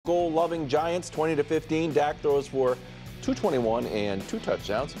Goal-loving Giants, 20-15. Dak throws for 221 and 2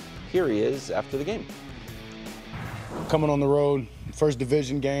 touchdowns. Here he is after the game. Coming on the road, first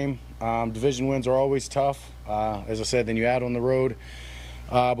division game. Division wins are always tough. As I said, then you add on the road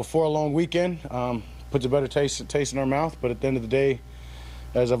before a long weekend. Puts a better taste in our mouth. But at the end of the day,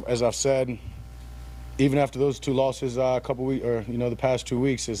 as I've said, even after those 2 losses, a couple weeks, or the past 2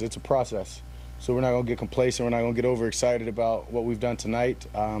 weeks, it's a process. So we're not going to get complacent. We're not going to get overexcited about what we've done tonight.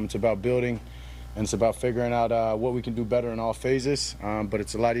 It's about building, and it's about figuring out what we can do better in all phases. But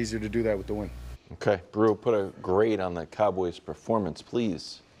it's a lot easier to do that with the win. Okay, Brew, put a grade on the Cowboys' performance,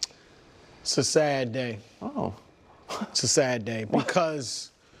 please. It's a sad day. Oh. It's a sad day because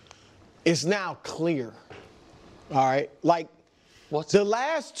it's now clear. All right? Like, the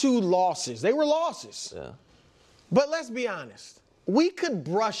last 2 losses, they were losses. Yeah. But let's be honest. We could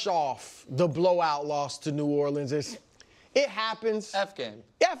brush off the blowout loss to New Orleans. It happens. F game.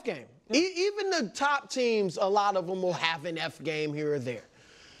 F game. Yeah. Even the top teams, a lot of them will have an F game here or there.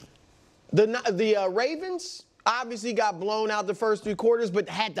 The Ravens obviously got blown out the first 3 quarters, but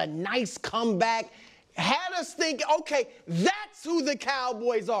had the nice comeback. Had us thinking, okay, that's who the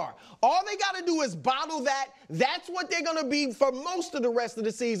Cowboys are. All they got to do is bottle that. That's what they're going to be for most of the rest of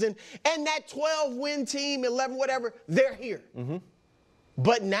the season. And that 12-win team, 11, whatever, they're here. Mm-hmm.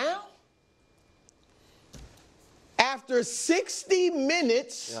 But now, after 60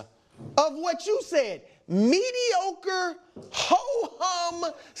 minutes of what you said, mediocre,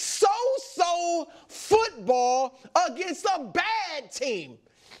 ho-hum, so-so football against a bad team.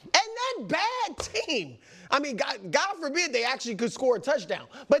 And that bad team, I mean, God forbid they actually could score a touchdown.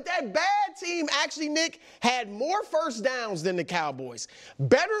 But that bad team actually, Nick, had more first downs than the Cowboys,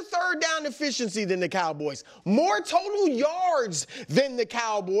 better third down efficiency than the Cowboys, more total yards than the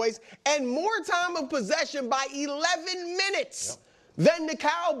Cowboys, and more time of possession by 11 minutes than the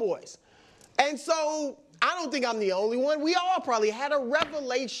Cowboys. And so I don't think I'm the only one. We all probably had a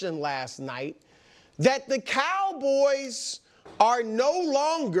revelation last night that the Cowboys are no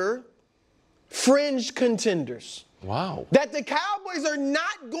longer fringe contenders. Wow. That the Cowboys are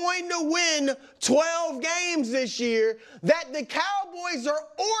not going to win 12 games this year. That the Cowboys are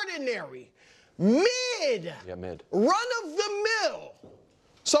ordinary, mid, run of the mill.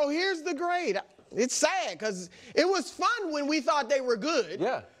 So here's the grade. It's sad because it was fun when we thought they were good.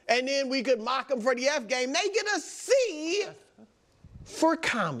 Yeah. And then we could mock them for the F game. They get a C. For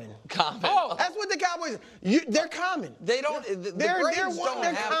common. Common. Oh, that's what the Cowboys. They're common. They don't. The grades don't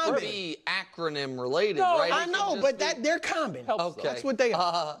have to be acronym related, right? I know, but they're common. Okay. That's what they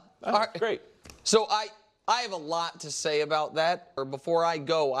are. All right. Great. So I have a lot to say about that. Or before I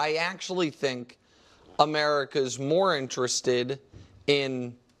go, I actually think America's more interested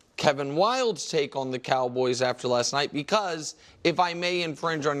in Kevin Wilde's take on the Cowboys after last night, because if I may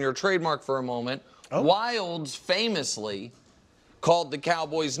infringe on your trademark for a moment, Wilde's famously called the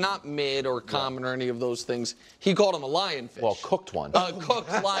Cowboys not mid or common or any of those things. He called them a lionfish. Well, cooked one. Cooked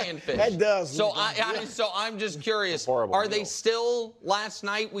lionfish. That does. So I'm just curious. Are they still, last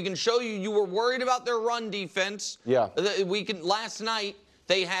night, we can show you were worried about their run defense. Yeah. Last night,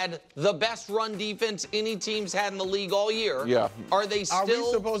 they had the best run defense any team's had in the league all year. Yeah. Are they still? Are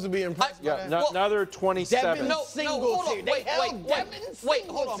we supposed to be impressed by that? Another 27. Devin Singletary. Wait,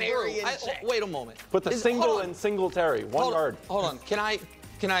 hold on, wait a moment. Put the single in Singletary. 1 yard. Hold on. Can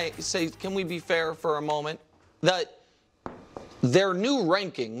I say, can we be fair for a moment? That their new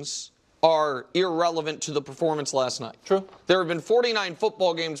rankings are irrelevant to the performance last night. True. There have been 49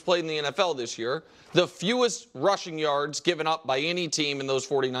 football games played in the NFL this year. The fewest rushing yards given up by any team in those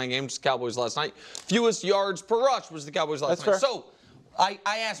 49 games, Cowboys last night. Fewest yards per rush was the Cowboys last night. Fair. So I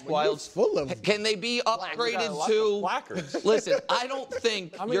asked Wilds, can they be upgraded to? Listen, I don't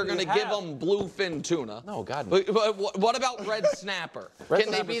think you're going to give them bluefin tuna. No, God. But what about red snapper?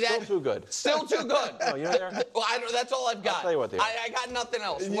 Can they be that? Still too good. Still too good. Oh, you're there? Well, that's all I've got. I'll tell you what they are. I got nothing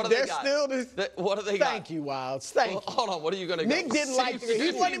else. What do they got? What do they got? Thank you, Wilds. Thank you. Hold on. What are you going to go? Nick didn't like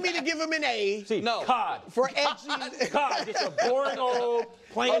it. He wanted me to give him an A. No. Cod. For edgy. Cod. Just a boring old,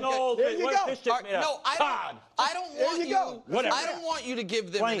 plain old. There you go. Fish stick made up. No, I don't want you. I don't want you to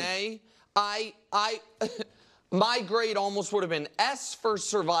give them an A. My grade almost would have been S for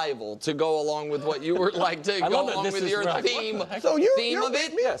survival to go along with what you were like to go along with your theme. So theme of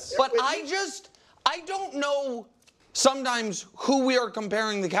it. Yes. But I don't know sometimes who we are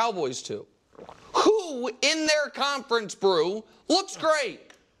comparing the Cowboys to. Who in their conference, Brew, looks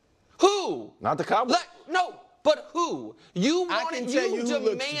great? Who? Not the Cowboys. No, but who? You I can tell you who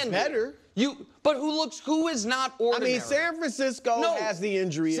looks better. But who is not ordinary? I mean, San Francisco has the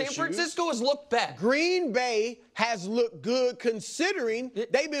injury San issues. Francisco has looked bad. Green Bay has looked good considering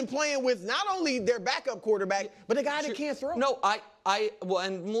they've been playing with not only their backup quarterback, but a guy that can't throw. No, well,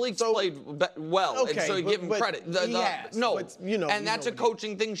 and Malik's played well, and so you give him credit. He has, but, and that's a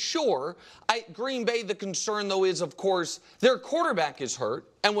coaching thing, sure. Green Bay, the concern, though, is, of course, their quarterback is hurt,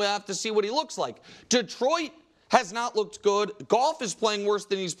 and we'll have to see what he looks like. Detroit has not looked good. Goff is playing worse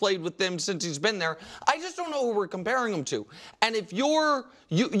than he's played with them since he's been there. I just don't know who we're comparing him to. And if you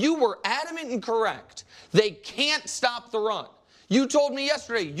were adamant and correct, they can't stop the run. You told me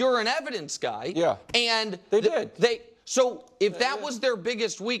yesterday you're an evidence guy. Yeah. And they did. So if that was their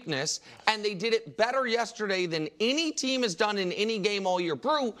biggest weakness, and they did it better yesterday than any team has done in any game all year,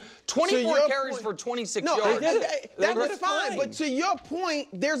 Brew, 24 carries for 26 yards. That was fine. But to your point,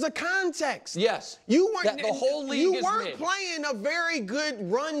 there's a context. Yes. You weren't. The whole league you is weren't mid. playing a very good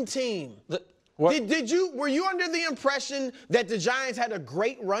run team. Were you under the impression that the Giants had a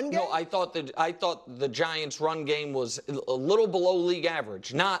great run game? No, I thought the Giants' run game was a little below league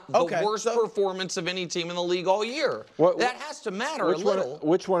average, not the worst performance of any team in the league all year. That has to matter a little.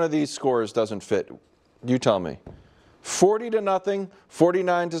 Which one of these scores doesn't fit? You tell me. 40-0,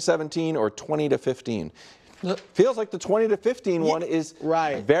 49-17, or 20-15. Feels like the 20-15 one is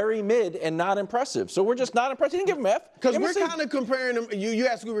very mid and not impressive. So we're just not impressed. You didn't give him F. Because we're kind of comparing them. You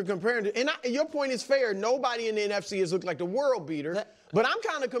asked who we're comparing to. And your point is fair. Nobody in the NFC has looked like the world beater. But I'm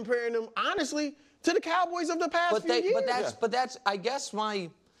kind of comparing them, honestly, to the Cowboys of the past few years. But that's I guess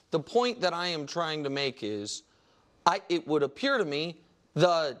the point that I am trying to make is it would appear to me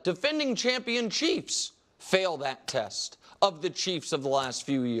the defending champion Chiefs fail that test of the Chiefs of the last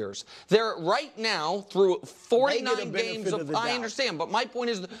few years. They're right now through 49 games of I understand, but my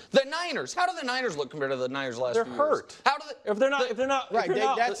point is the Niners. How do the Niners look compared to the Niners last few years? They're hurt. How do if they're not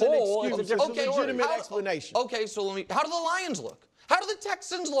that's an excuse. It's a legitimate explanation. Okay, so how do the Lions look? How do the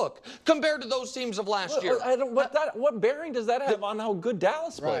Texans look compared to those teams of last year? What bearing does that have on how good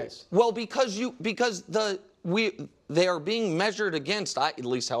Dallas plays? Well, they are being measured against, at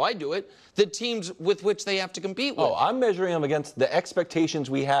least how I do it, the teams with which they have to compete with. Oh, I'm measuring them against the expectations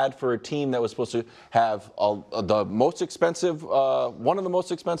we had for a team that was supposed to have the most expensive, one of the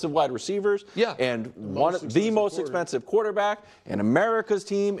most expensive wide receivers, and the most expensive quarterback, and America's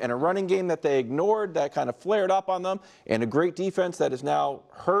team, and a running game that they ignored that kind of flared up on them, and a great defense that is now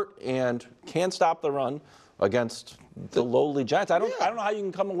hurt and can't stop the run against the lowly Giants. I don't know how you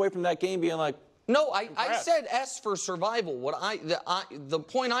can come away from that game being like, no, I said S for survival. The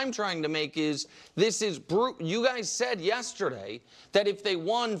point I'm trying to make is you guys said yesterday that if they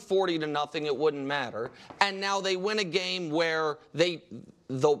won 40-0, it wouldn't matter, and now they win a game where the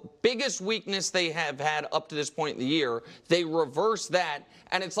biggest weakness they have had up to this point in the year, they reverse that,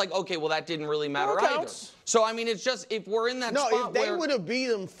 and it's like, okay, well, that didn't really matter either. So I mean, it's just if we're in that spot if they would have beat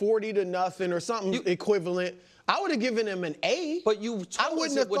them 40-0 or something equivalent, I would have given them an A. But you I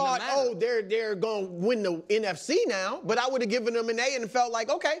wouldn't have thought, they're going to win the NFC now. But I would have given them an A and felt like,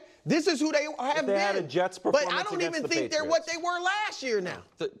 okay, this is who they have been. Had a Jets performance but I don't even think Patriots. they're what they were last year now.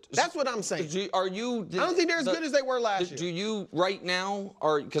 That's what I'm saying. I don't think they're as good as they were last year. Do you right now,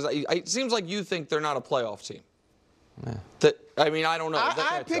 because it seems like you think they're not a playoff team? Yeah. I mean, I don't know.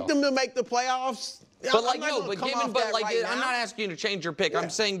 I picked them to make the playoffs. But I'm not asking you to change your pick.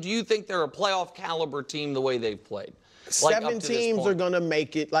 I'm saying, do you think they're a playoff caliber team the way they've played? 7 teams are going to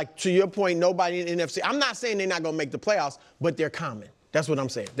make it. Like, to your point, nobody in the NFC. I'm not saying they're not going to make the playoffs, but they're common. That's what I'm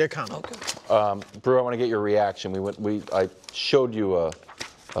saying. They're common. Okay. Brew, I want to get your reaction. I showed you a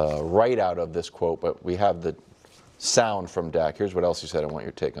write-out of this quote, but we have the sound from Dak. Here's what else he said. I want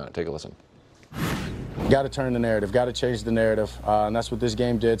your take on it. Take a listen. Got to turn the narrative. Got to change the narrative. And that's what this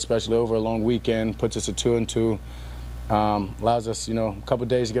game did, especially over a long weekend. Puts us at 2-2. Allows us, a couple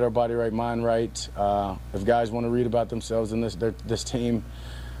days to get our body right, mind right. If guys want to read about themselves in this team,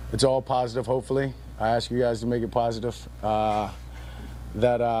 it's all positive, hopefully. I ask you guys to make it positive.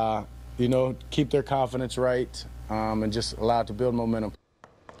 Keep their confidence right and just allow it to build momentum.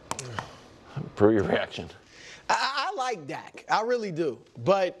 Brew, your reaction. I like Dak. I really do.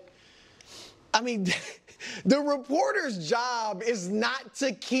 But, I mean, the reporter's job is not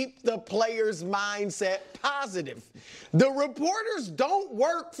to keep the player's mindset positive. The reporters don't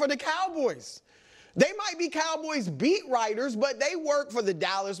work for the Cowboys. They might be Cowboys beat writers, but they work for the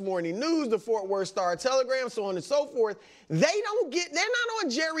Dallas Morning News, the Fort Worth Star-Telegram, so on and so forth. They're not on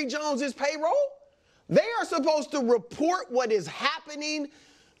Jerry Jones's payroll. They are supposed to report what is happening,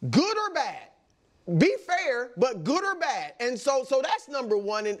 good or bad. be fair, but good or bad. And so that's number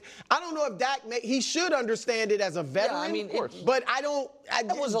one. And I don't know if Dak he should understand it as a veteran. Yeah, I mean, but I don't.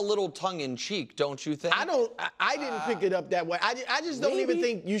 That was a little tongue-in-cheek, don't you think? I didn't pick it up that way. I just don't even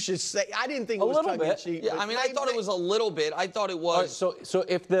think you should say. I didn't think it was tongue-in-cheek. Yeah, I mean, I thought it was a little bit. I thought it was. Right, so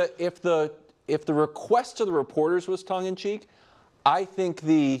if the request to the reporters was tongue-in-cheek, I think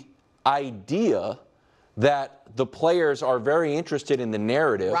the idea that the players are very interested in the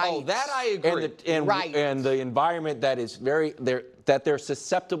narrative. Right. Oh, that I agree. And the environment that is that they're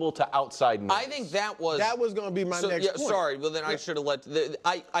susceptible to outside noise. I think that was going to be my next point. Sorry, well then I should have let.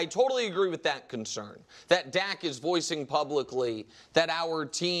 I totally agree with that concern. That Dak is voicing publicly that our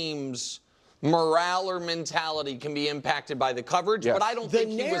team's morale or mentality can be impacted by the coverage, but I don't think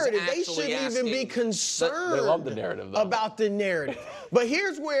he was actually they shouldn't even be concerned they love the narrative, though. About the narrative. But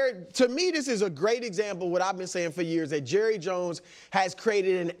here's where, to me, this is a great example of what I've been saying for years, that Jerry Jones has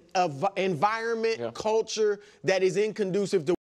created an environment, culture that is inconducive to